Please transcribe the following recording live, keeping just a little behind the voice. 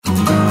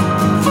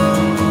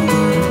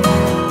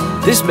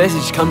This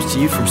message comes to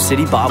you from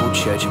City Bible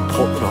Church in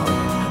Portland,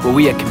 Oregon, where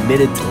we are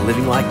committed to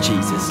living like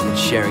Jesus and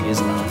sharing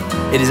His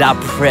love. It is our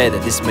prayer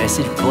that this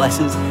message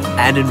blesses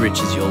and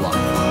enriches your life.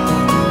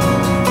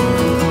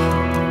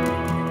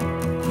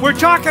 We're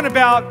talking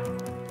about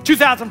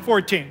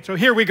 2014, so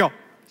here we go.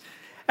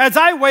 As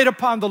I wait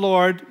upon the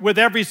Lord with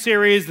every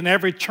series and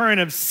every turn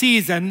of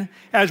season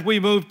as we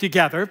move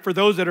together, for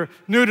those that are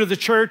new to the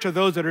church or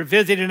those that are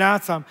visiting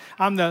us,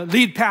 I'm the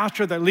lead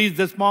pastor that leads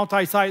this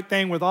multi-site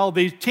thing with all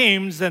these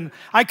teams, and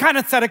I kind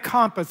of set a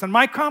compass, and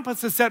my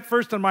compass is set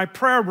first in my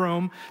prayer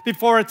room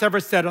before it's ever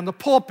set on the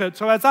pulpit.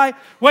 So as I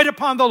wait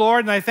upon the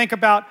Lord and I think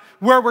about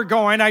where we're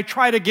going, I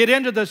try to get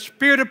into the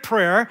spirit of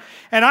prayer,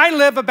 and I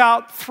live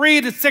about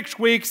 3 to 6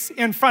 weeks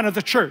in front of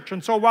the church.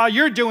 And so while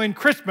you're doing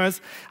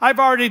Christmas, I've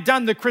already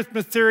done the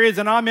Christmas series,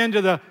 and I'm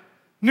into the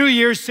New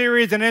Year's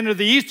series and into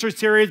the Easter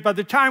series. By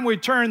the time we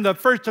turn the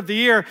first of the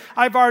year,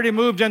 I've already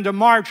moved into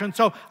March. And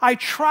so I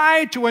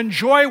try to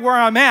enjoy where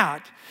I'm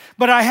at,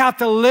 but I have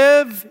to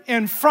live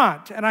in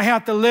front, and I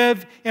have to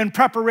live in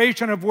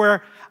preparation of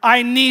where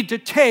I need to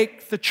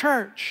take the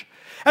church.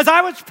 As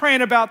I was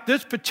praying about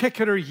this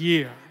particular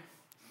year,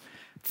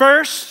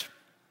 first,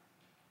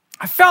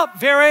 I felt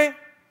very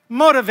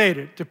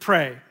motivated to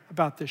pray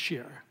about this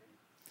year.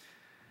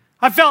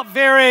 I felt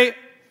very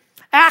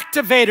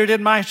activated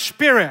in my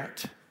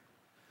spirit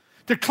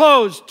to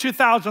close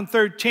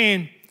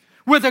 2013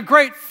 with a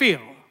great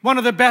feel. One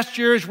of the best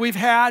years we've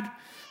had.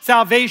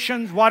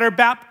 Salvations, water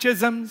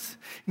baptisms,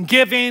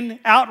 giving,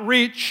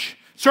 outreach,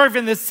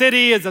 serving the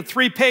city is a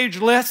 3-page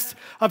list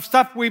of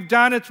stuff we've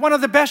done. It's one of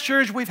the best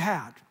years we've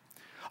had.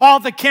 All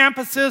the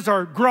campuses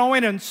are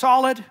growing and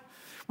solid.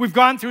 We've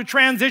gone through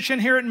transition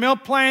here at Mill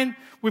Plain.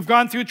 We've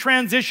gone through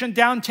transition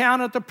downtown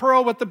at the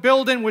Pearl with the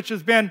building, which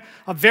has been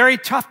a very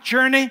tough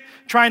journey,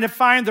 trying to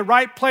find the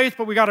right place,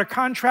 but we got a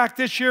contract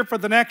this year for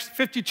the next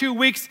 52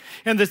 weeks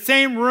in the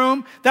same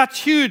room. That's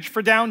huge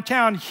for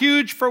downtown,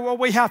 huge for what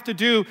we have to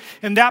do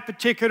in that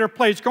particular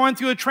place. Going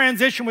through a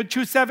transition with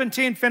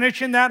 217,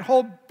 finishing that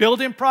whole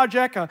building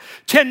project, a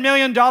 $10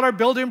 million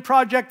building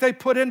project they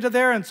put into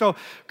there, and so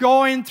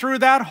going through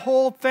that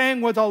whole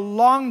thing with a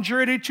long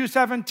journey,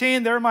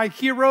 217, they're my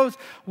heroes,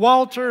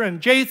 Walter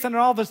and Jason and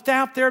all the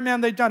staff there,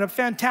 man, they've done a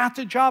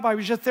fantastic job. I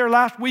was just there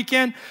last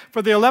weekend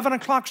for the 11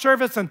 o'clock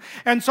service,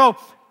 and so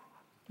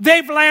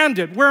they've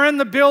landed. We're in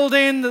the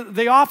building.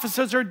 The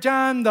offices are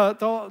done.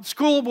 The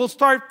school will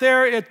start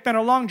there. It's been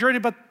a long journey,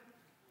 but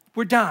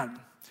we're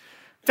done.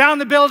 Found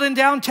the building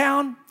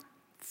downtown,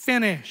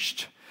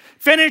 finished.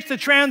 Finished the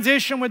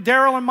transition with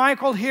Daryl and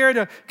Michael here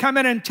to come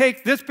in and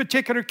take this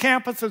particular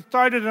campus that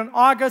started in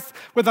August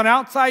with an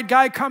outside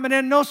guy coming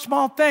in. No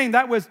small thing.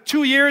 That was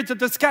 2 years of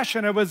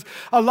discussion. It was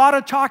a lot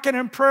of talking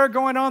and prayer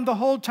going on the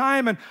whole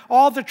time and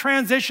all the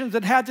transitions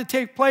that had to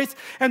take place.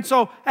 And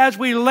so as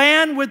we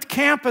land with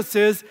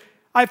campuses,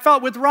 I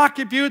felt with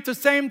Rocky Butte the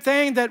same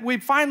thing, that we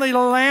finally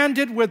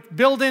landed with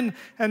building,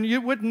 and you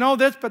wouldn't know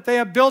this, but they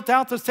have built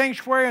out the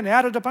sanctuary and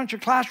added a bunch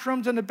of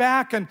classrooms in the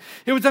back, and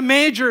it was a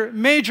major,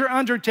 major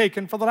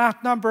undertaking for the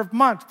last number of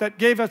months that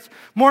gave us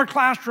more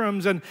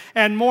classrooms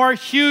and more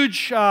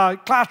huge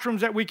classrooms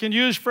that we can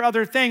use for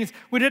other things.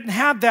 We didn't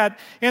have that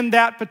in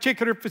that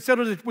particular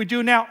facility that we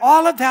do now.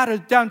 All of that is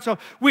done. So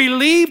we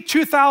leave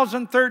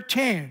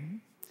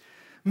 2013,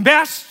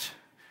 best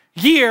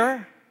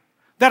year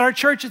that our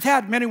church has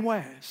had in many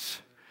ways.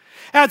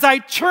 As I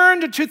turn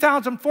to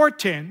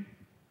 2014,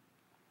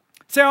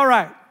 say, all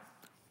right,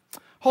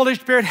 Holy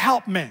Spirit,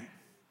 help me.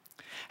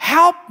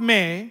 Help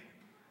me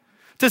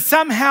to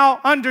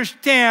somehow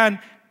understand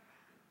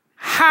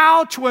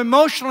how to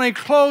emotionally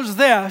close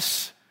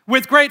this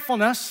with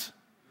gratefulness,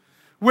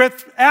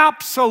 with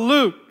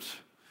absolute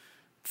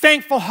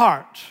thankful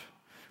heart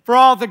for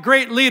all the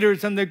great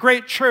leaders and the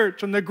great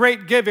church and the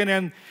great giving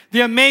and the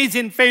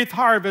amazing faith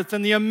harvest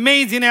and the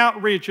amazing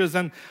outreaches,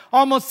 and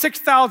almost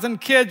 6,000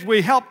 kids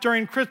we helped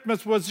during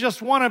Christmas was just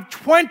one of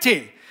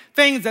 20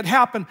 things that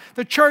happened.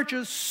 The church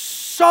is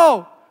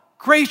so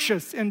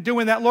gracious in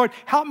doing that. Lord,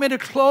 help me to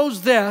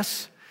close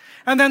this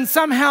and then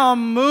somehow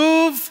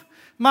move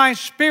my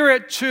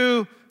spirit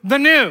to the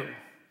new.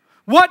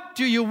 What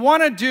do you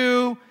want to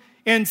do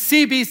in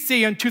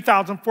CBC in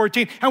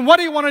 2014? And what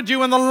do you want to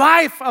do in the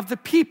life of the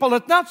people?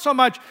 It's not so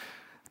much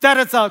that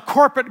it's a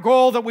corporate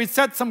goal that we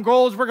set some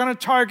goals we're going to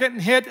target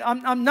and hit.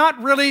 I'm not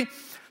really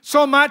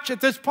so much at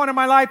this point in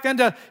my life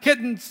into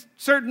hitting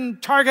certain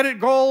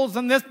targeted goals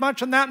and this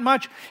much and that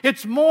much.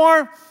 It's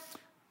more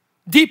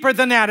deeper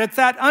than that. It's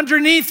that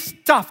underneath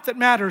stuff that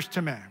matters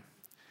to me.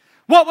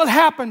 What will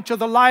happen to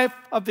the life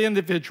of the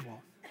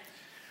individual?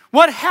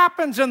 What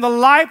happens in the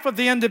life of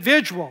the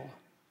individual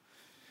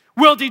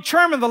will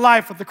determine the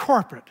life of the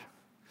corporate.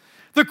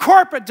 The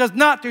corporate does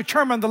not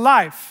determine the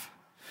life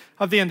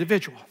of the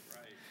individual.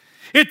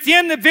 It's the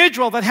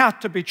individual that has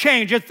to be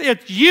changed.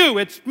 It's you,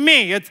 it's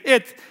me,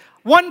 it's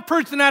one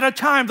person at a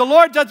time. The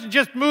Lord doesn't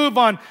just move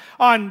on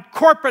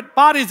corporate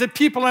bodies of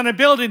people in a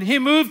building. He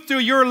moves through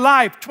your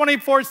life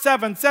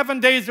 24/7, 7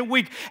 days a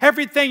week,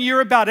 everything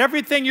you're about,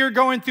 everything you're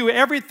going through,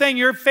 everything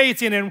you're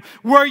facing, and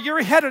where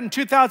you're headed in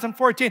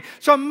 2014.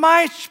 So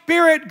my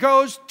spirit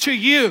goes to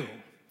you.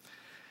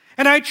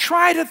 And I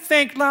try to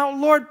think, now,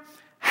 Lord,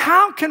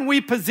 how can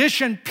we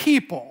position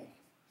people,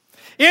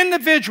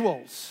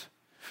 individuals,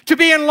 to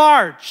be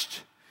enlarged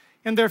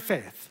in their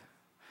faith?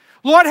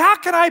 Lord, how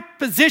can I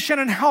position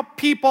and help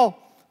people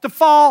to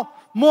fall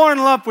more in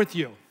love with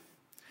you,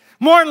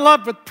 more in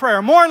love with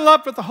prayer, more in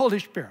love with the Holy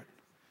Spirit?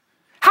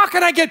 How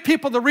can I get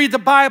people to read the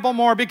Bible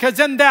more? Because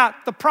in that,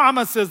 the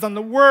promises and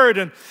the Word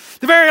and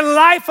the very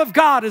life of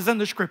God is in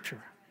the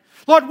Scripture.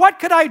 Lord, what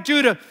could I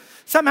do to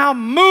somehow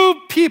move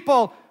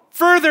people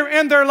further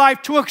in their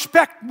life to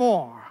expect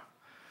more,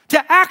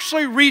 to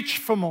actually reach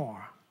for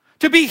more,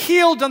 to be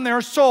healed in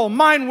their soul,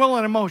 mind, will,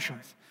 and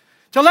emotions,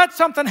 to let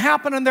something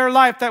happen in their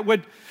life that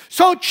would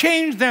so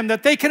change them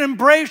that they can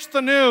embrace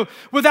the new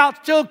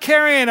without still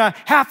carrying a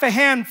half a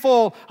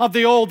handful of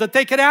the old, that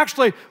they could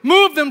actually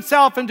move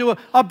themselves into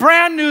a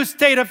brand new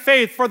state of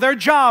faith for their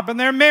job and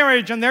their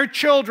marriage and their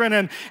children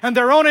and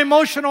their own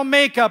emotional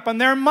makeup and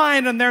their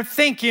mind and their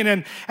thinking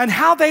and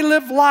how they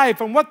live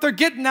life and what they're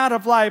getting out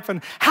of life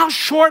and how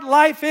short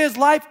life is.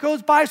 Life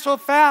goes by so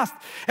fast.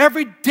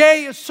 Every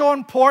day is so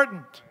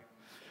important.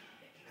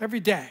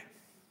 Every day.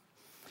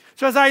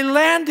 So as I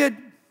landed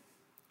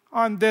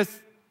on this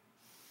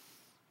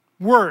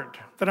word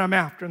that I'm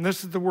after, and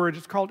this is the word,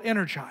 it's called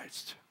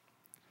energized.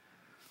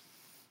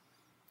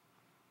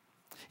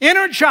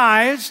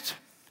 Energized,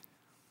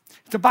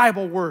 it's a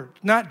Bible word,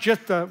 not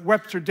just a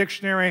Webster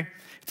dictionary,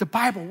 it's a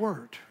Bible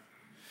word.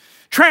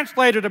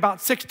 Translated about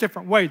 6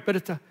 different ways, but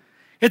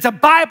it's a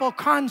Bible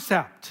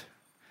concept.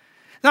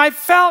 Now I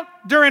felt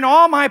during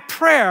all my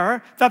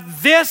prayer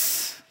that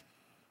this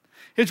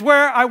is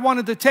where I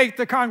wanted to take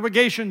the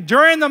congregation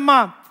during the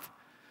month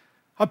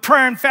of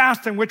prayer and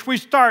fasting, which we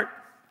start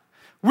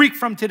a week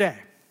from today.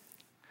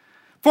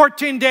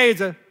 14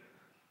 days of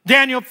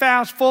Daniel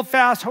fast, full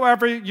fast,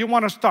 however you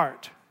want to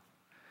start.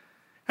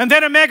 And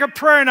then a mega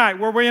prayer night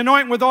where we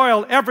anoint with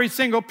oil every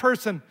single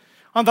person.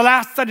 On the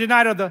last Sunday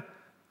night of the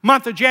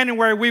month of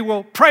January, we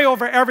will pray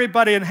over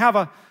everybody and have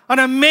an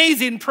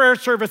amazing prayer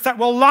service that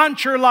will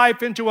launch your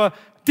life into a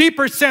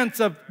deeper sense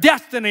of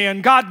destiny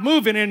and God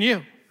moving in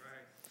you.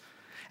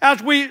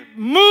 As we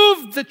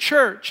move the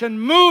church and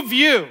move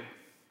you,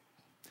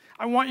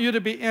 I want you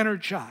to be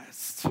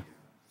energized.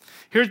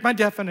 Here's my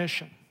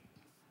definition.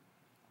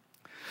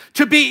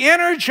 To be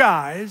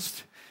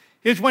energized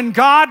is when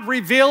God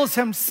reveals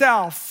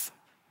himself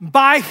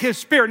by his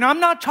Spirit. Now, I'm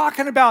not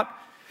talking about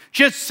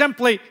just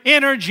simply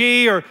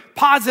energy or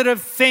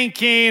positive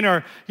thinking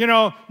or,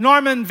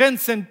 Norman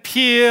Vincent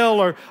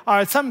Peale or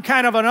some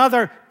kind of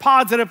another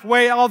positive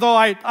way, although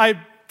I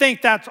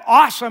think that's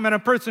awesome and a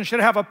person should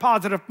have a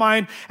positive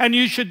mind and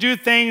you should do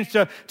things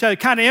to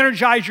kind of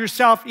energize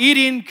yourself.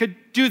 Eating could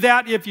do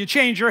that. If you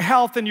change your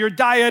health and your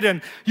diet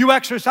and you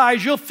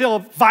exercise, you'll feel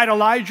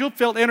vitalized, you'll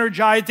feel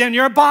energized in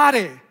your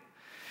body.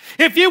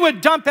 If you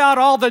would dump out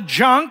all the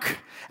junk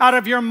out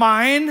of your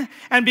mind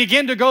and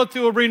begin to go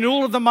through a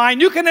renewal of the mind,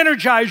 you can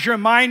energize your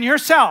mind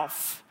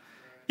yourself,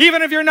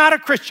 even if you're not a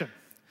Christian.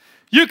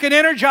 You can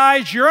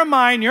energize your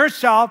mind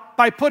yourself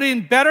by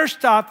putting better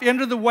stuff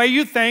into the way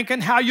you think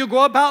and how you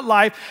go about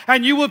life,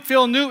 and you will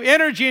feel new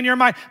energy in your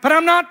mind. But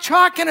I'm not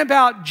talking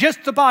about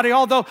just the body,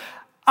 although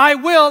I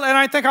will, and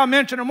I think I'll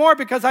mention it more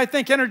because I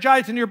think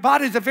energizing your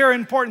body is a very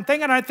important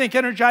thing, and I think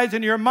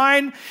energizing your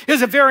mind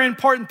is a very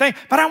important thing.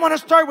 But I want to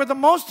start with the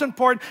most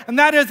important, and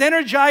that is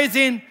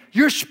energizing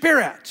your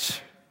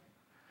spirit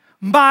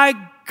by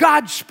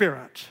God's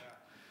Spirit.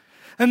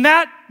 And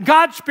that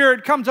God's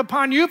Spirit comes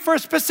upon you for a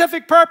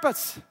specific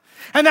purpose.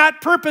 And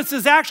that purpose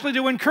is actually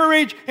to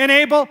encourage,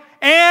 enable,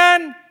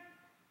 and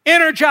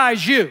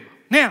energize you.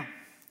 Now,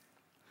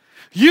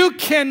 you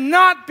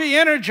cannot be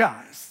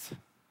energized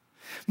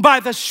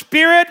by the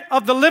Spirit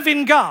of the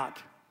living God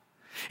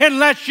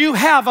unless you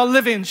have a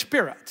living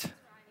spirit.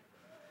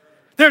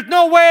 There's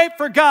no way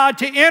for God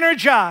to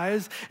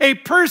energize a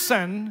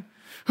person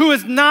who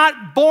is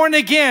not born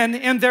again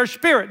in their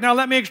spirit. Now,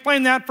 let me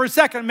explain that for a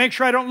second, make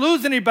sure I don't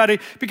lose anybody,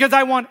 because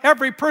I want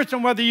every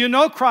person, whether you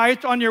know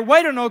Christ, on your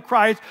way to know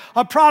Christ,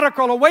 a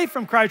prodigal away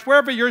from Christ,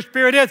 wherever your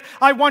spirit is,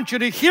 I want you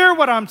to hear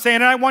what I'm saying,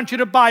 and I want you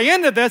to buy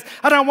into this,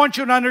 and I want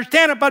you to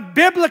understand it. But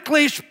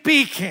biblically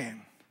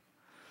speaking,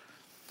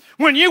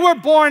 when you were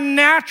born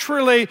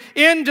naturally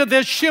into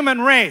this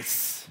human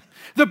race,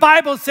 the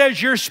Bible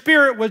says your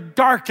spirit was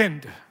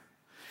darkened.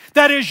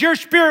 That is, your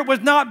spirit was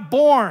not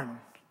born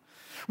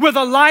with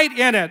a light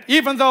in it,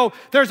 even though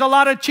there's a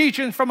lot of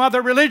teachings from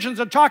other religions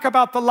that talk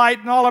about the light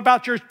and all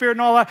about your spirit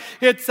and all that.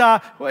 It's,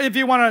 if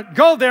you want to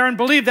go there and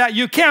believe that,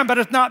 you can, but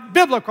it's not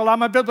biblical.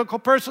 I'm a biblical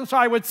person, so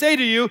I would say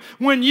to you,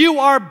 when you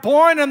are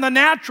born in the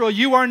natural,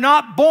 you are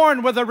not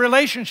born with a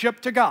relationship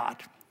to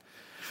God.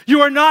 You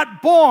are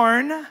not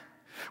born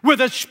with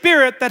a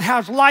spirit that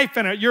has life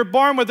in it. You're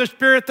born with a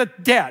spirit that's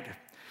dead.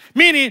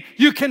 Meaning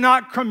you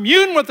cannot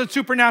commune with the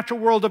supernatural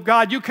world of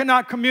God. You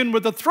cannot commune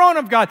with the throne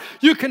of God.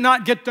 You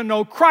cannot get to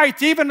know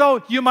Christ, even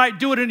though you might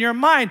do it in your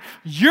mind.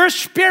 Your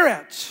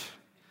spirit,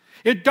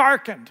 it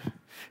darkened.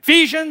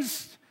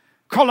 Ephesians,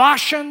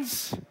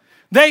 Colossians,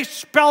 they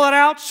spell it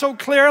out so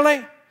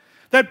clearly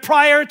that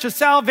prior to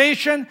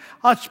salvation,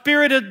 a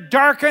spirit is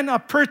darkened. A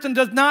person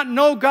does not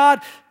know God.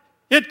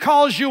 It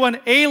calls you an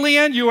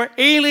alien. You are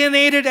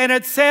alienated. And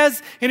it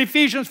says in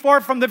Ephesians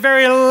 4, from the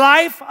very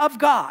life of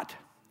God.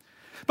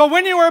 But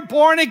when you are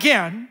born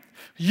again,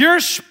 your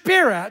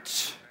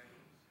spirit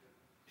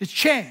is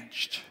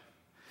changed.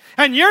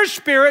 And your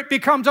spirit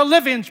becomes a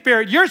living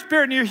spirit. Your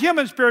spirit and your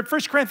human spirit,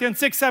 1 Corinthians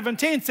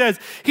 6:17 says,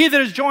 he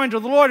that is joined to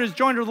the Lord is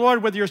joined to the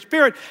Lord with your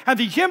spirit. And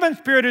the human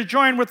spirit is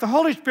joined with the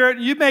Holy Spirit.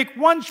 And you make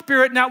one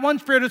spirit, and that one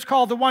spirit is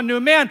called the one new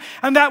man.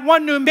 And that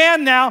one new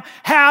man now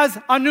has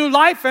a new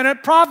life in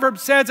it.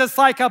 Proverbs says it's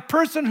like a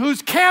person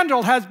whose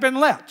candle has been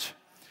lit.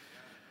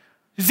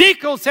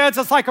 Ezekiel says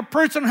it's like a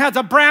person who has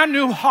a brand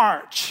new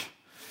heart.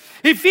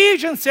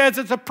 Ephesians says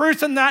it's a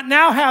person that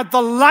now has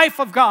the life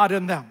of God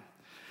in them.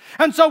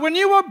 And so when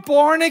you are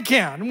born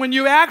again, when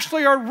you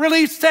actually are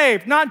really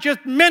saved, not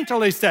just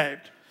mentally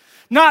saved,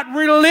 not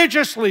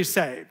religiously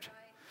saved,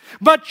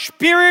 but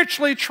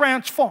spiritually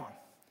transformed,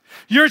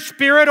 your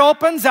spirit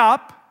opens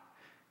up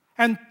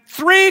and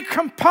three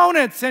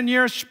components in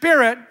your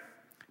spirit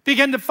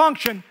begin to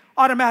function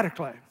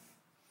automatically.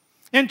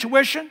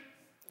 Intuition,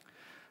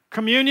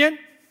 communion,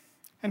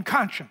 and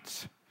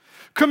conscience.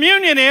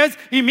 Communion is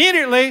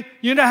immediately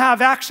you now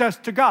have access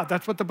to God.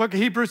 That's what the book of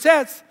Hebrews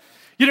says.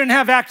 You didn't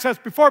have access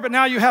before, but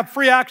now you have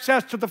free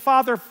access to the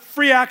Father,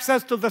 free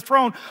access to the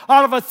throne.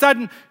 All of a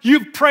sudden,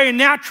 you pray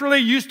naturally.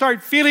 You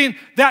start feeling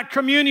that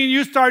communion.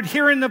 You start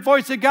hearing the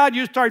voice of God.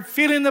 You start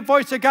feeling the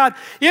voice of God.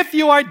 If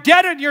you are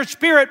dead in your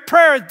spirit,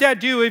 prayer is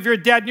dead to you. If you're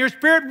dead in your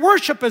spirit,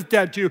 worship is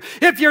dead to you.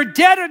 If you're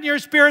dead in your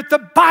spirit, the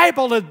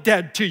Bible is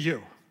dead to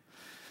you.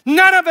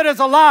 None of it is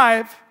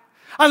alive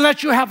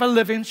unless you have a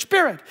living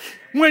spirit.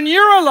 When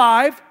you're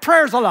alive,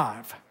 prayer's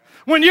alive.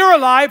 When you're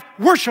alive,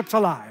 worship's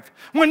alive.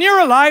 When you're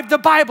alive, the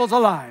Bible's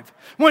alive.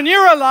 When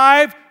you're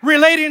alive,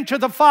 relating to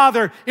the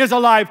Father is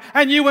alive.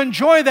 And you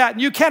enjoy that.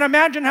 And you can't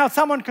imagine how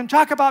someone can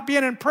talk about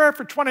being in prayer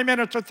for 20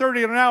 minutes or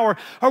 30 an hour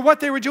or what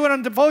they were doing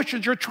on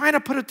devotions. You're trying to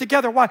put it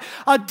together. Why?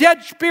 A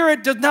dead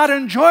spirit does not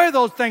enjoy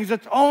those things.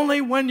 It's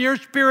only when your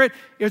spirit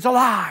is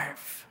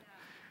alive.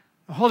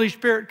 The Holy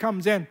Spirit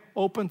comes in,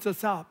 opens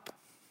us up.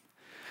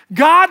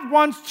 God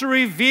wants to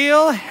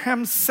reveal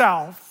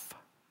himself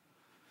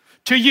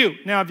to you.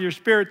 Now, if your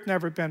spirit's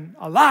never been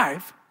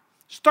alive,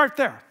 start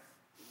there.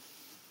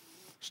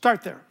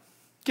 Start there.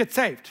 Get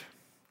saved.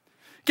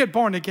 Get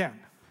born again.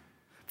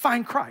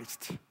 Find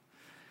Christ.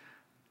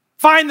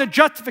 Find the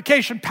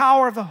justification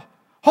power of the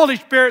Holy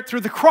Spirit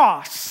through the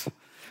cross.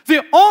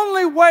 The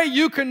only way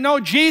you can know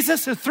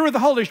Jesus is through the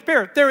Holy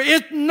Spirit. There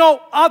is no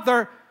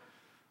other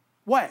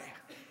way.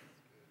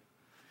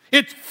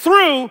 It's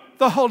through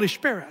the Holy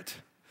Spirit.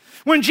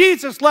 When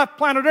Jesus left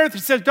planet Earth, he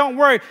says, don't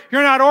worry,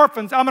 you're not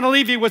orphans. I'm going to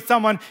leave you with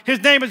someone.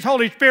 His name is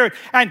Holy Spirit,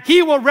 and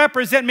he will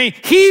represent me.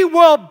 He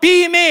will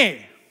be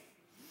me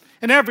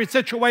in every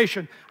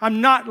situation.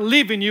 I'm not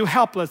leaving you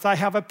helpless. I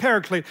have a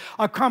paraclete,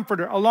 a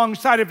comforter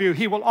alongside of you.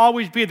 He will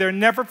always be there,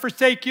 never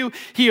forsake you.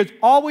 He is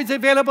always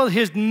available.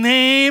 His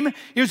name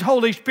is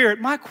Holy Spirit.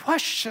 My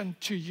question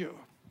to you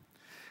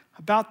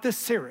about this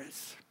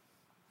series,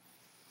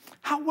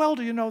 how well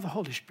do you know the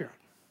Holy Spirit?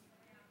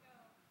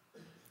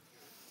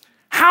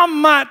 How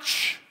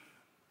much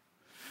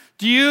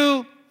do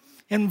you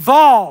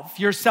involve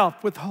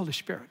yourself with the Holy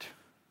Spirit?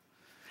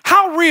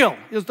 How real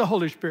is the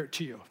Holy Spirit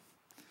to you?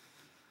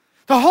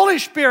 The Holy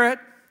Spirit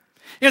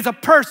is a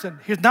person.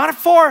 He's not a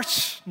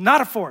force,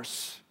 not a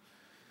force.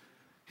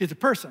 He's a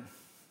person.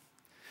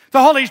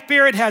 The Holy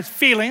Spirit has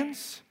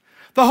feelings.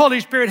 The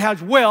Holy Spirit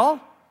has will.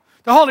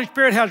 The Holy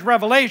Spirit has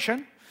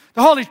revelation.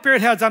 The Holy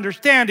Spirit has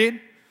understanding.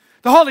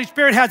 The Holy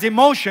Spirit has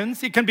emotions.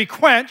 He can be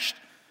quenched.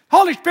 The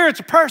Holy Spirit's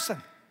a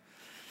person.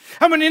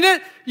 And when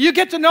you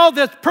get to know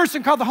this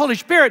person called the Holy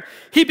Spirit,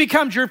 he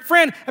becomes your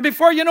friend. And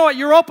before you know it,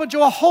 you're open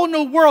to a whole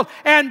new world.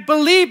 And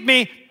believe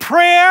me,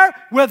 prayer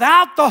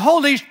without the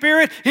Holy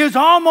Spirit is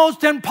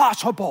almost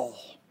impossible.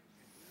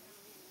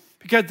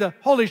 Because the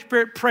Holy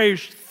Spirit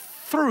prays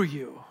through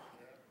you.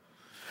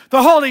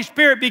 The Holy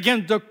Spirit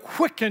begins to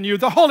quicken you.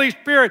 The Holy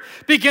Spirit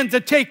begins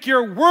to take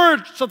your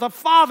words to the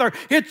Father.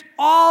 It's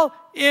all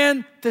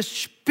in the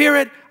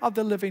Spirit of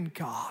the living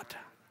God.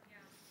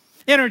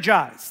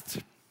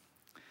 Energized.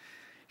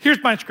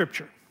 Here's my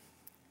scripture.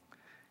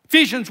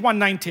 Ephesians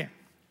 1:19.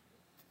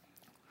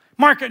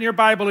 Mark it in your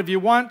Bible if you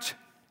want.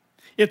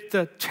 It's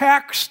the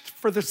text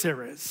for the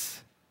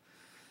series.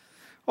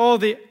 Oh,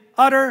 the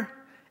utter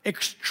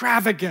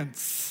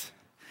extravagance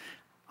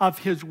of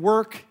his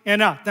work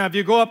in us. Now, if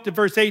you go up to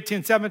verse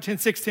 18, 17,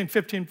 16,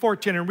 15,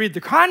 14 and read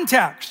the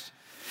context,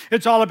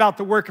 it's all about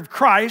the work of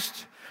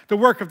Christ, the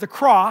work of the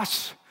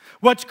cross,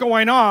 what's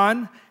going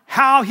on,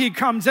 how he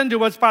comes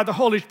into us by the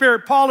Holy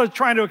Spirit. Paul is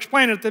trying to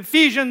explain it. The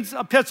Ephesians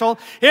epistle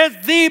is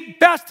the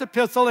best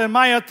epistle in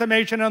my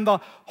estimation in the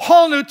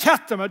whole New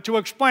Testament to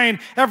explain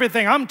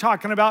everything I'm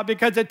talking about,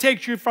 because it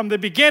takes you from the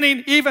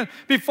beginning, even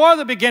before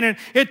the beginning,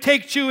 it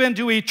takes you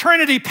into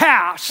eternity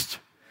past,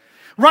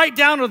 right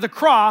down to the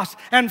cross,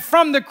 and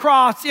from the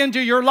cross into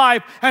your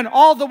life, and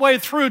all the way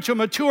through to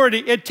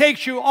maturity. It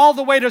takes you all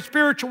the way to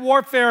spiritual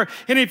warfare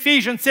in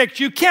Ephesians 6.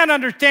 You can't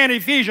understand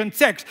Ephesians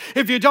 6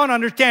 if you don't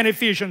understand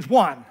Ephesians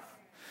 1.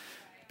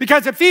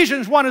 Because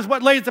Ephesians 1 is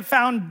what lays the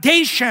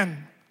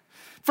foundation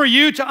for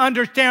you to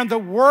understand the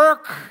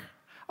work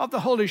of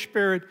the Holy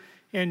Spirit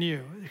in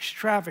you, the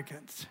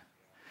extravagance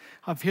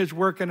of his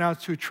work in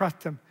us who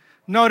trust him.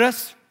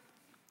 Notice,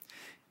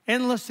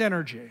 endless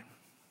energy,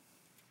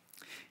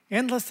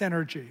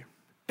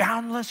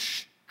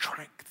 boundless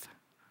strength.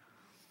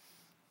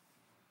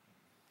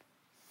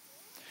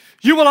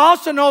 You will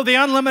also know the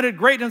unlimited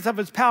greatness of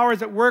his power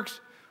as it works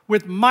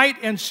with might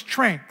and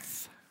strength.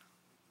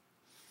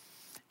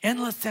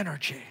 Endless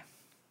energy,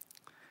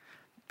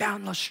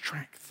 boundless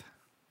strength.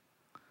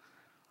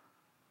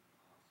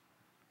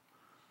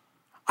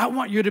 I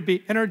want you to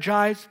be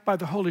energized by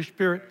the Holy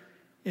Spirit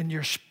in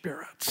your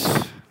spirits.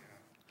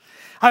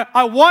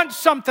 I want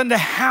something to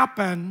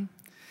happen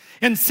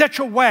in such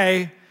a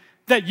way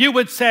that you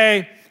would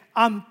say,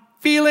 I'm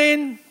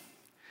feeling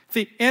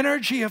the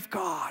energy of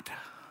God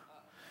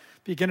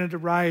beginning to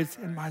rise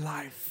in my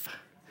life.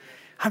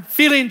 I'm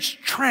feeling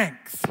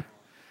strength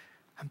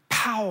and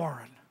power,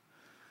 and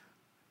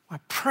my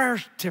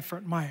prayer's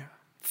different, my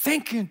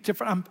thinking's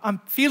different. I'm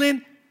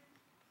feeling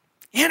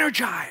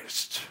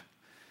energized.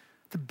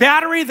 The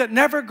battery that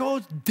never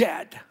goes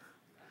dead.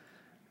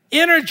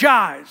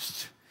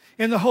 Energized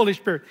in the Holy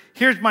Spirit.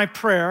 Here's my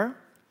prayer,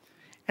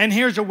 and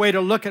here's a way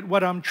to look at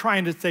what I'm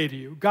trying to say to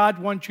you. God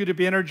wants you to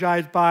be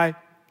energized by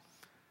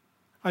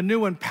a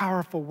new and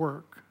powerful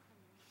work.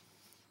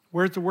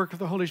 Where's the work of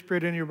the Holy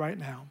Spirit in you right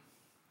now?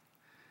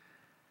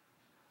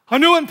 A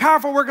new and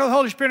powerful work of the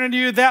Holy Spirit in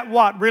you that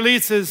what?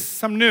 Releases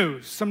some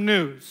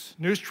news,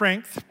 new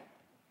strength,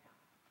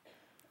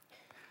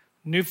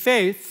 new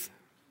faith,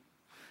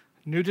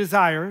 new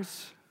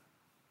desires,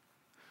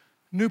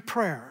 new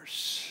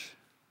prayers.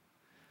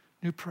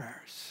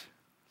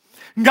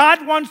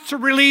 God wants to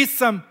release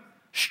some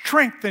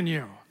strength in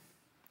you.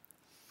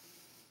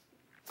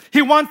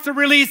 He wants to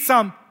release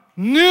some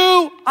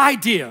new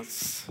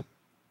ideas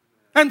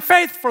and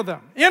faith for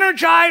them,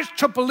 energized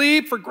to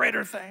believe for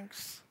greater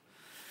things.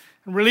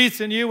 And release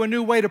in you a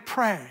new way to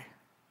pray.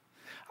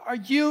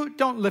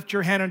 Don't lift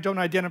your hand and don't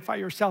identify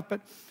yourself,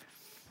 but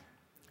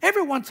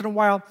every once in a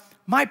while,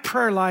 my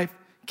prayer life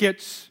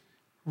gets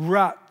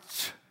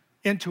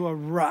into a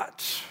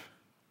rut.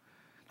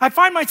 I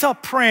find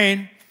myself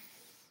praying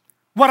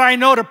what I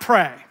know to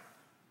pray.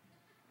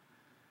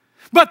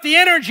 But the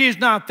energy is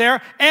not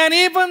there, and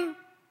even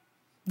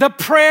the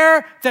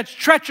prayer that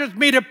stretches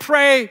me to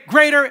pray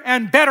greater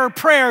and better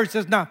prayers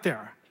is not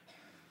there.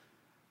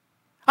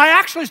 I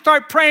actually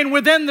start praying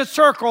within the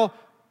circle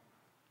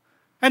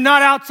and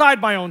not outside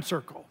my own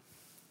circle.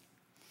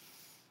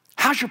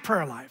 How's your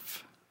prayer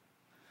life?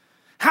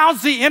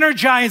 How's the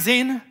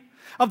energizing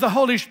of the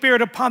Holy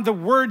Spirit upon the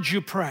words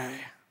you pray,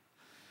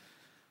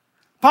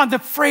 upon the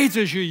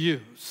phrases you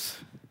use?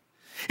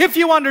 If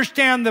you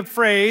understand the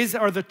phrase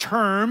or the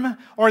term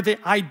or the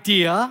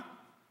idea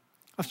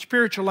of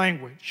spiritual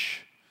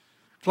language,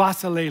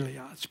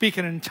 glossolalia,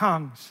 speaking in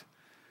tongues.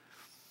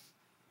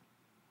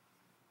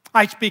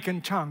 I speak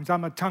in tongues.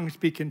 I'm a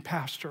tongue-speaking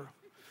pastor,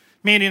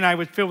 meaning I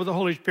was filled with the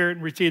Holy Spirit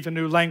and received a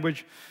new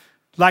language,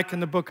 like in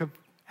the book of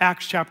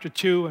Acts chapter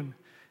 2 and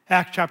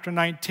Acts chapter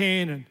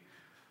 19 and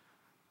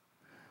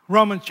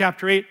Romans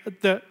chapter 8.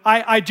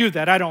 I do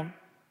that. I don't,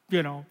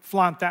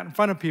 flaunt that in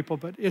front of people,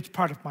 but it's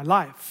part of my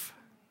life.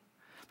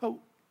 But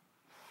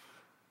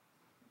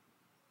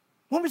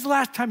when was the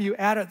last time you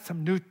added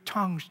some new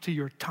tongues to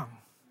your tongue?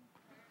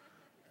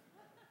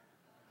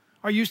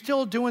 Are you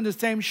still doing the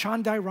same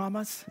Shandai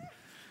Ramas?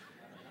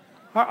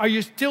 Are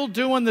you still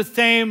doing the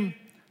same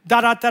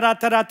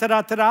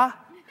da-da-da-da-da-da-da-da?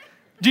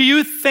 Do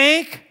you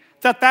think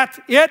that that's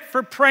it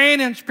for praying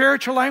in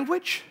spiritual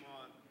language?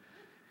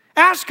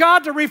 Ask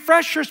God to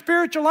refresh your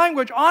spiritual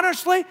language.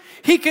 Honestly,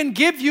 he can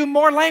give you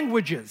more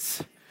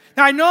languages.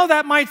 Now, I know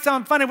that might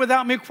sound funny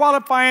without me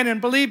qualifying,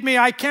 and believe me,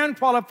 I can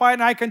qualify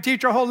and I can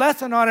teach a whole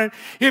lesson on it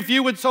if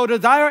you would so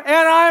desire, and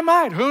I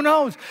might, who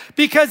knows?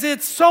 Because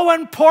it's so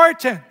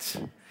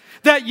important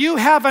that you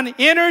have an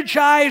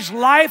energized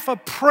life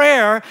of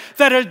prayer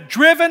that is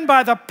driven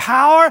by the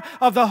power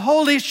of the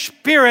Holy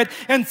Spirit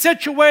in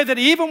such a way that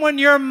even when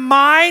your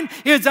mind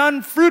is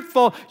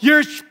unfruitful,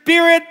 your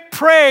spirit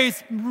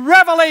prays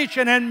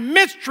revelation and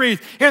mysteries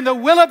in the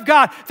will of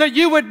God that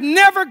you would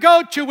never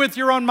go to with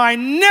your own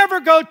mind, never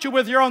go to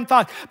with your own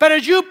thoughts. But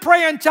as you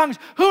pray in tongues,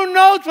 who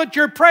knows what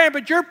you're praying,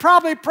 but you're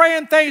probably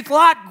praying things a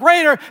lot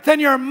greater than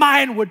your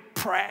mind would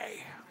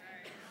pray.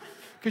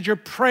 Because you're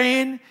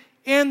praying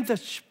in the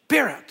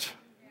Spirit.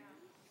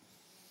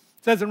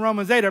 It says in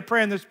Romans 8, I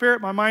pray in the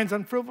Spirit, my mind's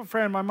unfruitful.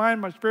 Pray in my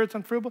mind, my spirit's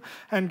unfruitful.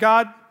 And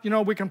God,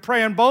 we can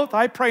pray in both.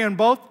 I pray in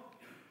both.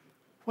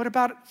 What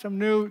about some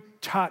new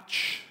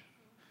touch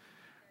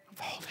of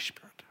the Holy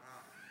Spirit?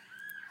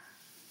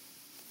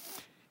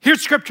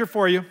 Here's scripture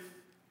for you.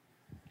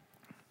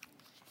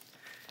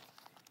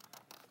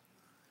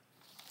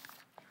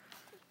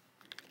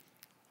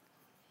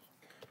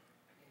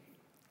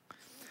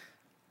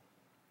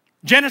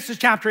 Genesis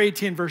chapter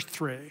 18, verse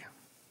 3.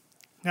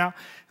 Now,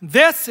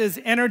 this is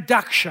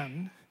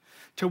introduction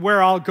to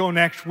where I'll go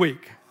next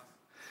week.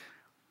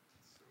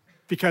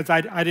 Because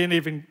I didn't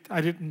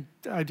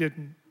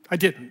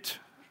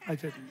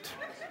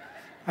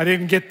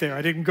get there.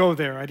 I didn't go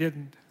there.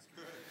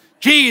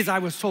 Geez, I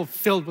was so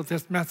filled with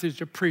this message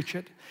to preach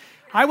it.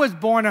 I was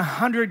born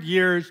 100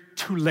 years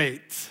too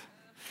late.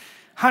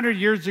 100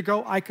 years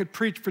ago, I could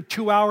preach for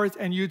 2 hours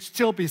and you'd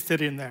still be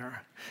sitting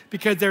there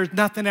because there's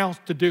nothing else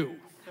to do.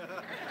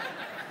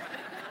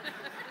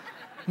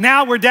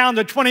 Now we're down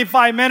to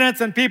 25 minutes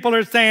and people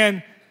are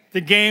saying, the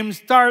game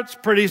starts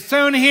pretty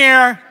soon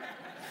here.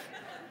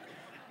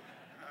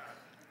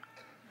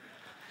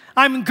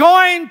 I'm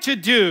going to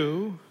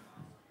do,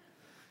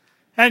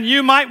 and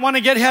you might want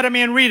to get ahead of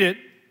me and read it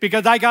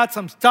because I got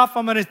some stuff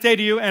I'm going to say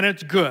to you and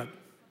it's good.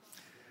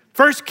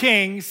 1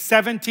 Kings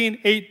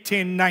 17,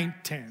 18,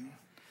 19.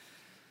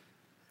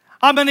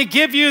 I'm going to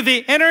give you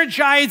the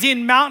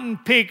energizing mountain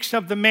peaks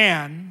of the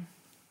man,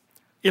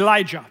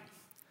 Elijah.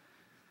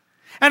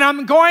 And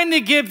I'm going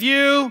to give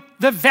you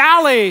the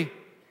valley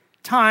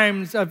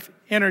times of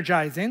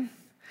energizing.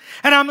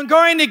 And I'm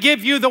going to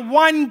give you the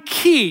one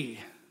key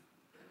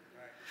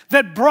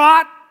that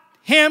brought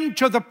him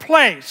to the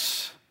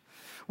place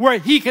where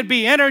he could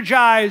be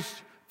energized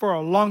for a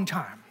long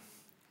time.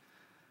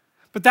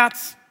 But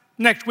that's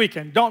next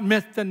weekend. Don't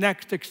miss the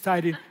next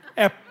exciting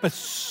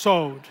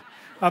episode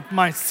of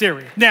my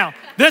series. Now,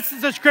 this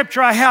is the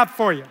scripture I have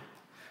for you.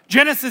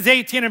 Genesis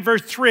 18 and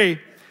verse 3.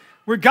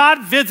 Where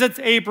God visits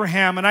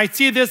Abraham, and I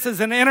see this as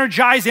an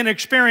energizing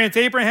experience.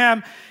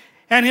 Abraham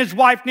and his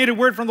wife need a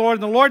word from the Lord,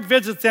 and the Lord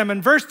visits them.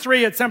 In verse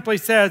 3, it simply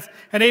says,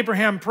 and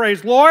Abraham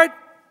prays, Lord,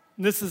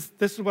 and this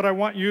is what I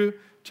want you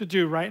to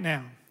do right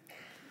now.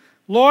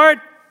 Lord,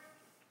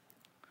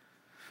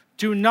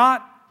 do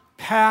not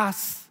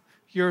pass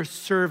your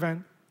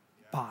servant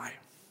by.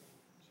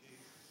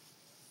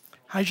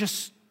 I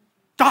just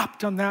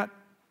stopped on that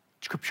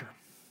scripture.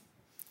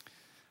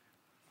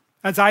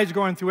 As I was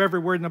going through every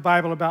word in the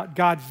Bible about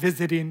God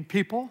visiting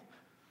people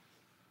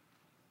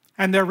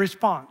and their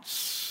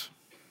response.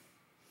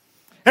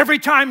 Every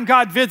time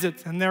God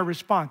visits and their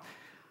response.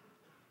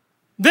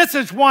 This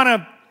is one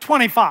of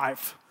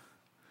 25.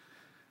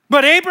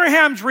 But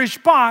Abraham's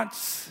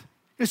response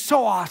is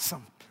so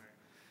awesome.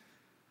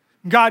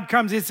 God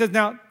comes, he says,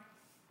 now,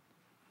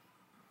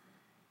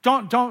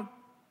 don't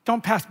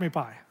pass me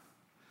by.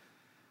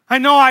 I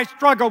know I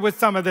struggle with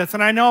some of this,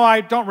 and I know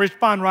I don't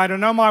respond right. I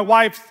know my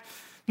wife's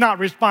not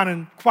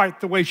responding quite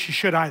the way she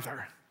should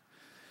either.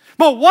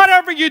 But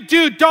whatever you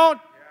do,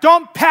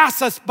 don't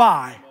pass us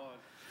by.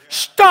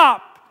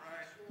 Stop.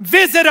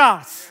 Visit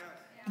us.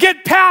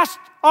 Get past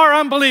our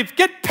unbelief.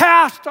 Get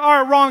past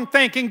our wrong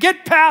thinking.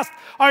 Get past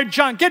our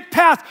junk. Get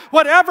past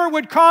whatever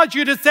would cause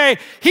you to say,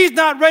 he's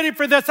not ready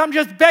for this. I'm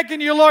just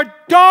begging you, Lord,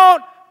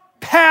 don't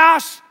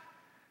pass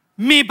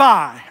me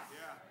by.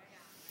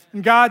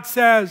 And God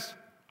says,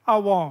 I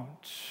won't.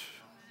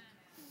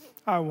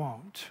 I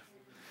won't.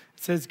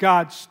 It says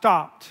God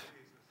stopped,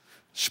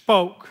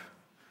 spoke,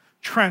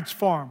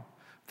 transformed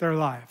their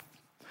life.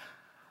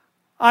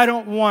 I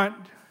don't want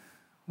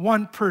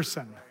one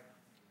person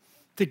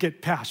to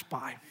get passed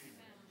by.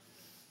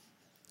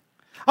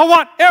 I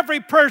want every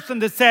person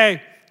to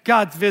say,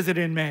 God's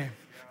visiting me.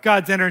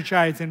 God's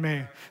energizing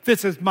me.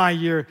 This is my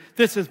year.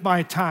 This is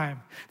my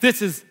time.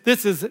 This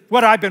is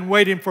what I've been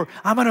waiting for.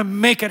 I'm going to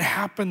make it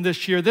happen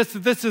this year. This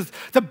is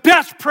the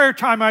best prayer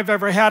time I've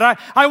ever had.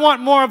 I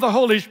want more of the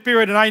Holy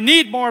Spirit, and I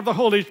need more of the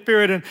Holy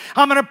Spirit, and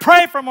I'm going to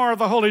pray for more of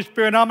the Holy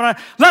Spirit, and I'm going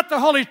to let the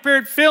Holy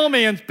Spirit fill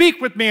me and speak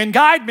with me and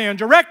guide me and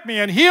direct me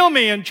and heal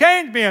me and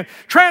change me and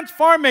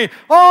transform me.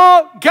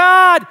 Oh,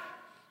 God,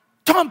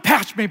 don't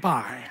pass me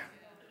by.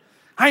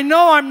 I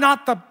know I'm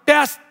not the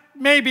best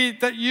maybe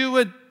that you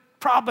would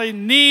probably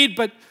need,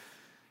 but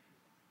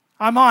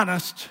I'm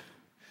honest,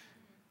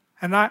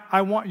 and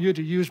I want you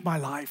to use my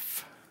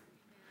life.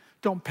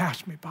 Don't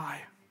pass me by.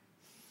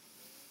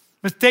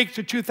 Mistakes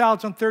of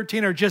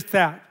 2013 are just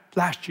that,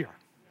 last year.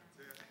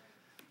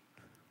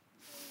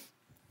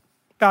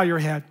 Bow your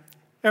head,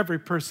 every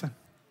person.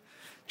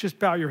 Just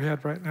bow your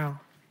head right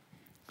now.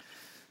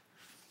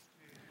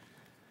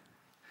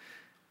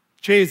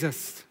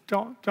 Jesus,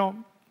 don't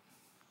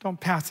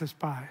pass us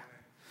by.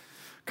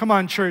 Come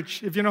on,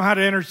 church, if you know how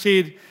to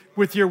intercede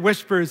with your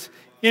whispers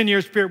in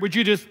your spirit, would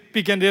you just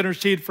begin to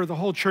intercede for the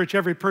whole church,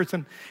 every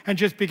person, and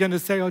just begin to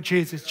say, oh,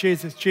 Jesus,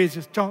 Jesus,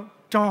 Jesus,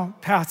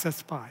 don't pass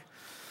us by.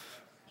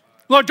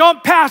 Lord,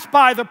 don't pass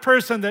by the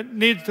person that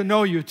needs to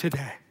know you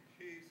today.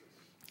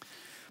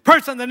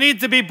 Person that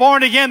needs to be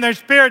born again, their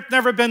spirit's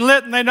never been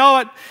lit and they know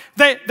it.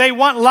 They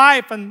want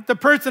life. And the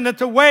person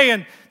that's away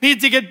and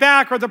needs to get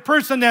back, or the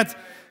person that's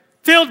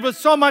filled with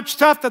so much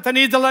stuff that they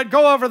need to let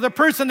go of, or the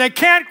person that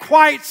can't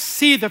quite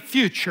see the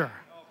future,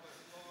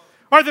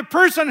 or the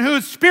person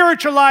whose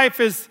spiritual life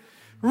is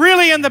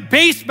really in the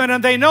basement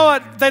and they know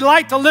it, they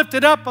like to lift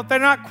it up, but they're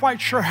not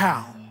quite sure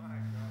how.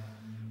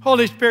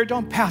 Holy Spirit,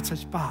 don't pass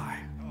us by.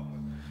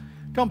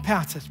 Don't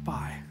pass us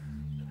by.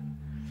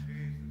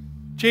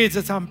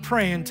 Jesus, I'm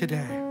praying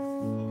today.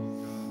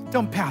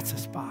 Don't pass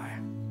us by.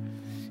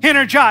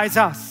 Energize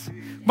us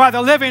by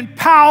the living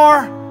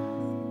power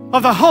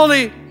of the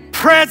holy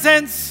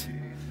presence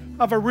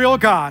of a real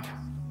God.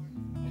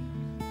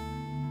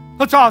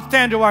 Let's all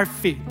stand to our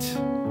feet.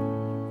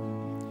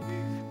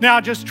 Now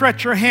just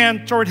stretch your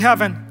hand toward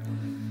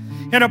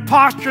heaven in a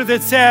posture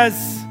that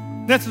says,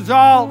 this is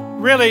all,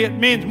 really it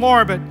means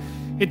more, but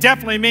it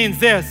definitely means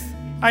this.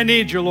 I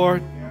need you,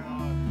 Lord.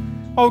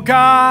 Oh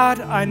God,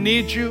 I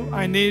need you,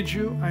 I need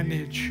you, I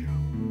need you.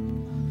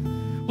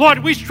 Lord,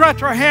 we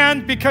stretch our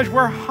hands because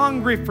we're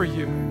hungry for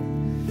you.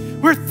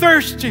 We're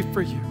thirsty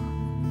for you.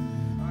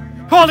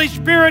 Holy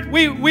Spirit,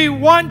 we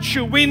want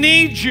you, we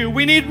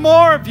need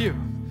more of you.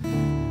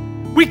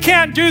 We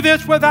can't do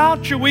this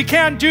without you. We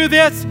can't do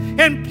this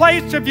in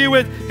place of you.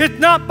 It's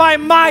not by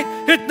might,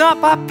 it's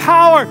not by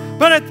power,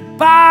 but it's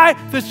by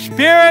the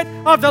Spirit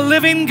of the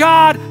living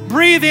God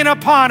breathing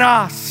upon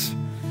us.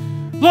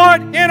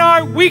 Lord, in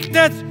our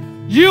weakness,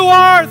 you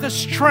are the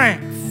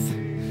strength.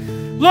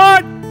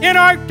 Lord, in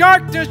our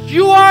darkness,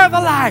 you are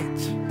the light.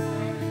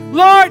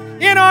 Lord,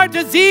 in our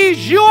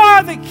disease, you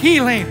are the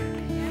healing.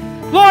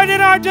 Lord,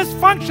 in our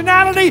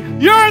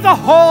dysfunctionality, you're the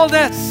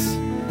wholeness.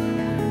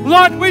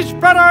 Lord, we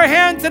spread our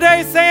hands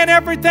today saying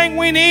everything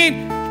we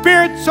need,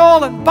 spirit,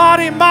 soul, and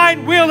body,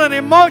 mind, will, and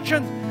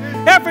emotions,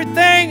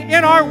 everything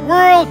in our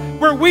world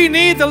where we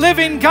need the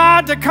living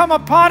God to come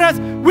upon us,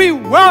 we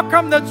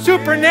welcome the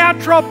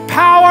supernatural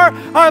power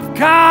of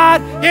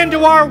God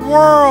into our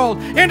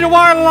world, into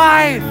our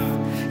life,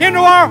 into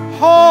our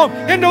home,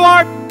 into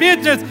our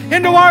business,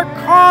 into our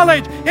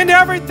college, into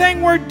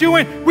everything we're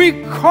doing.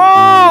 We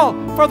call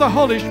for the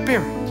Holy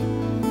Spirit.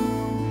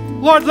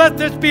 Lord, let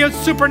this be a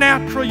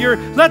supernatural year.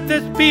 Let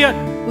this be a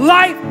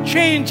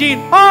life-changing,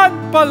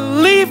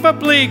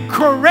 unbelievably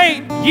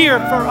great year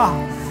for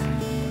us.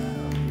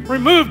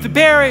 Remove the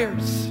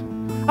barriers.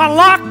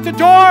 Unlock the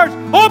doors.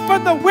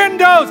 Open the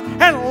windows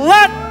and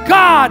let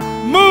God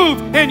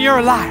move in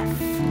your life.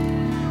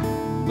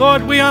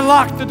 Lord, we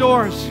unlock the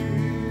doors.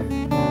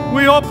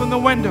 We open the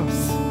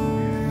windows.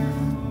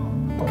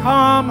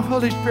 Come,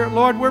 Holy Spirit.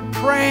 Lord, we're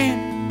praying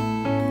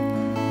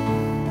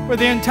for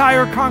the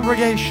entire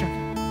congregation.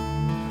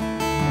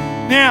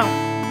 Now,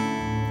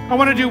 I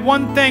want to do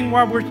one thing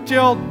while we're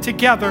still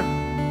together.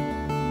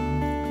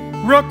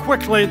 Real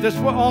quickly, this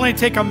will only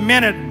take a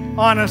minute,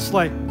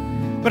 honestly.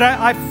 But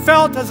I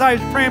felt as I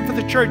was praying for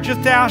the church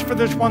just to ask for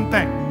this one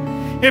thing.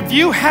 If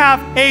you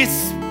have a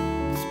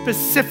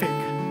specific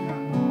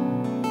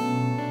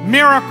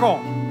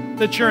miracle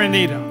that you're in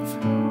need of,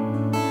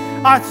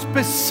 a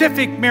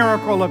specific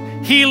miracle of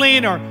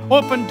healing or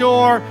open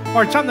door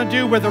or something to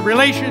do with a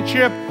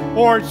relationship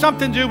or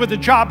something to do with the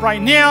job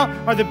right now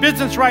or the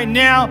business right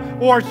now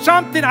or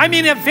something, I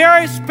mean a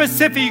very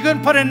specific, you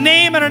can put a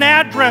name and an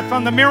address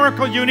on the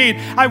miracle you need.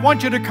 I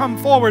want you to come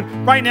forward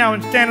right now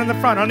and stand in the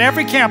front. On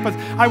every campus,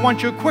 I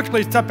want you to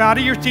quickly step out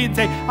of your seat and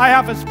say, I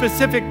have a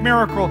specific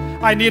miracle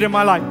I need in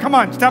my life. Come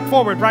on, step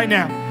forward right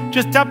now.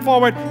 Just step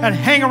forward and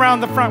hang around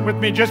the front with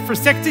me just for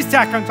 60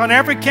 seconds on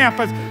every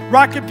campus.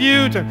 Rocket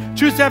View to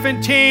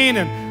 217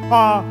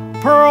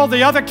 and Pearl,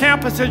 the other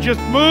campuses,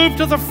 just move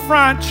to the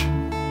front.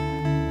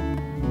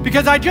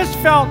 Because I just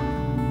felt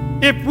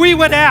if we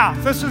would ask,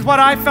 this is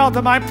what I felt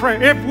in my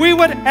prayer, if we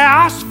would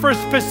ask for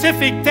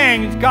specific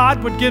things,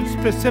 God would give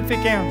specific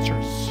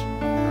answers.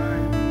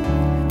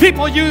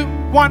 People you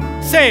want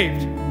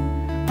saved,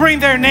 bring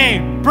their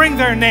name, bring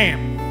their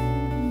name.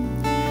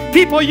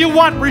 People you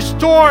want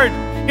restored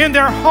in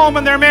their home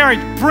and their marriage,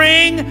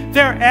 bring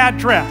their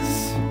address.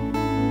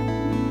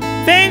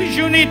 Things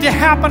you need to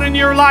happen in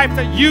your life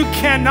that you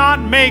cannot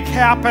make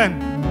happen,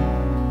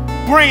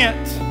 bring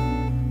it,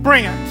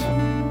 bring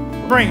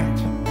it, bring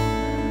it.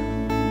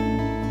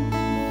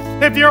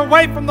 If you're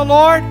away from the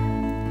Lord,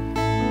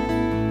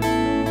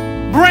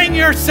 bring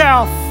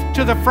yourself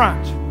to the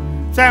front.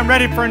 Say, I'm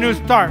ready for a new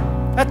start.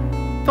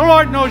 The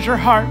Lord knows your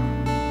heart.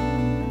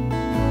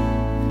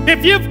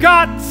 If you've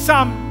got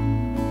some,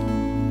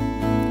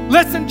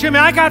 listen to me,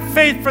 I got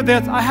faith for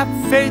this. I have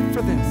faith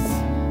for this.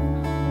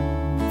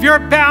 If you're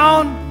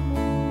bound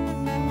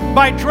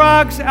by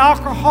drugs,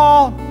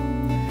 alcohol,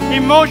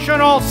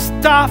 emotional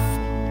stuff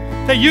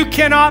that you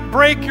cannot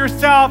break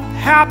yourself,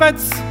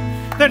 habits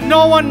that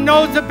no one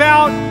knows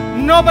about,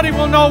 nobody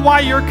will know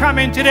why you're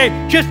coming today.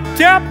 Just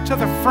step to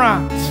the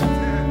front.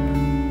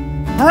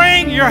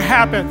 Bring your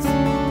habits.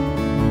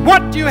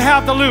 What do you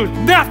have to lose?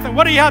 Nothing.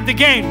 What do you have to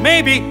gain?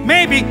 Maybe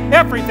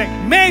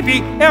everything.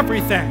 Maybe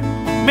everything.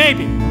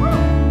 Maybe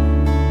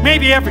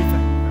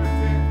everything.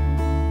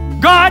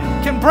 God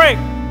can break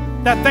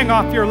that thing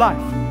off your life.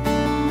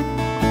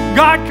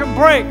 God can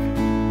break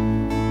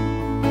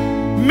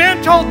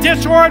mental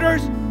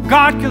disorders.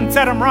 God can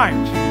set them right.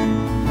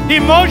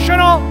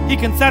 Emotional, He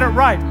can set it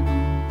right.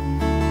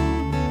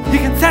 He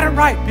can set it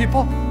right,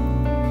 people.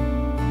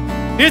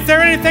 Is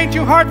there anything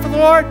too hard for the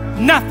Lord?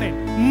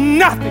 Nothing.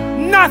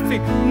 Nothing.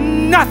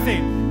 Nothing.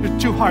 Nothing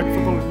is too hard for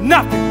the Lord.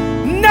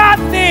 Nothing.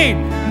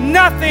 Nothing.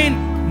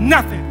 Nothing.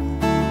 Nothing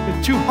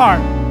is too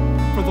hard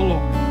for the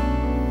Lord.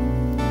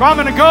 So I'm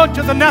going to go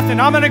to the nothing.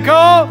 I'm going to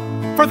go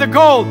for the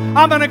gold.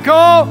 I'm going to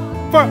go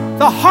for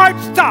the hard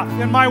stuff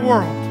in my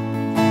world.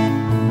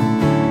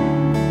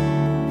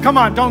 Come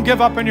on, don't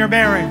give up on your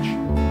marriage.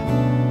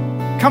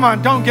 Come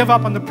on, don't give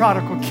up on the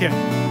prodigal kid.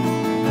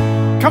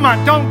 Come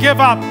on, don't give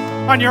up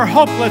on your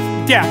hopeless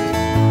debt.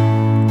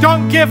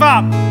 Don't give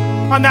up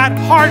on that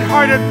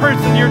hard-hearted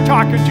person you're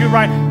talking to,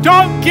 right?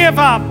 Don't give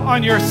up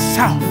on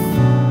yourself.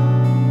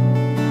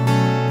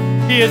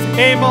 He is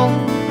able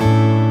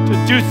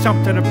to do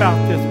something about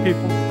this,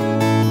 people.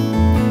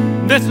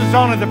 This is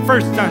only the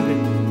first Sunday.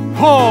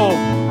 Oh,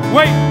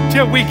 wait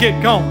till we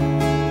get going.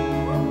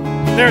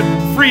 There's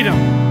freedom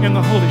in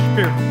the Holy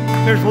Spirit.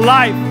 There's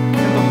life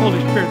in the Holy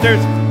Spirit.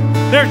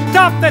 There's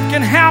stuff that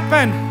can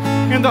happen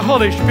in the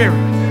Holy Spirit.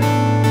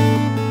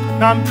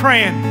 Now I'm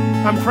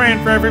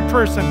praying for every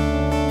person.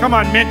 Come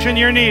on, mention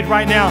your need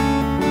right now.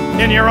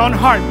 In your own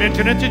heart,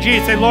 mention it to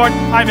Jesus. Say, Lord,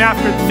 I'm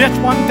after this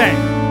one thing.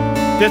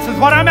 This is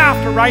what I'm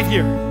after right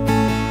here.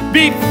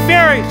 Be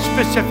very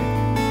specific.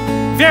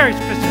 Very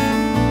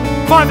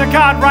specific. Father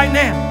God, right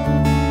now,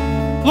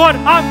 Lord,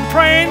 I'm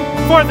praying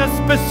for the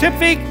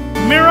specific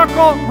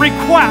miracle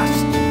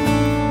request.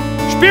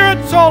 Spirit,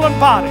 soul, and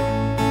body.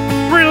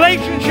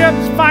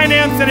 Relationships,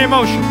 finance, and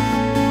emotions.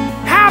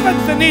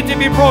 Habits that need to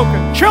be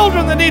broken.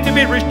 Children that need to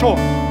be restored.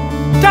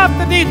 Stuff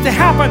that needs to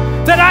happen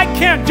that I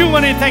can't do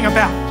anything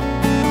about.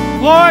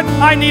 Lord,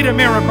 I need a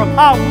miracle.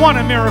 I want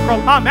a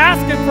miracle. I'm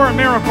asking for a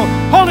miracle.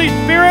 Holy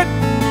Spirit,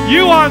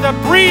 you are the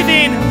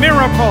breathing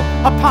miracle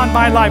upon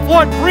my life.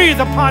 Lord, breathe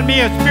upon me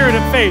a spirit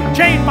of faith.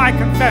 Change my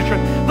confession.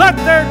 Let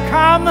there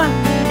come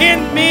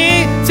in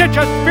me such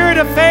a spirit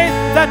of faith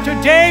that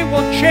today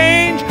will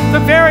change the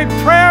very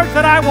prayers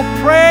that I will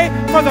pray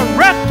for the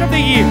rest of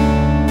the year.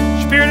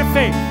 Spirit of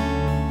faith.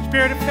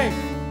 Spirit of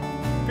faith.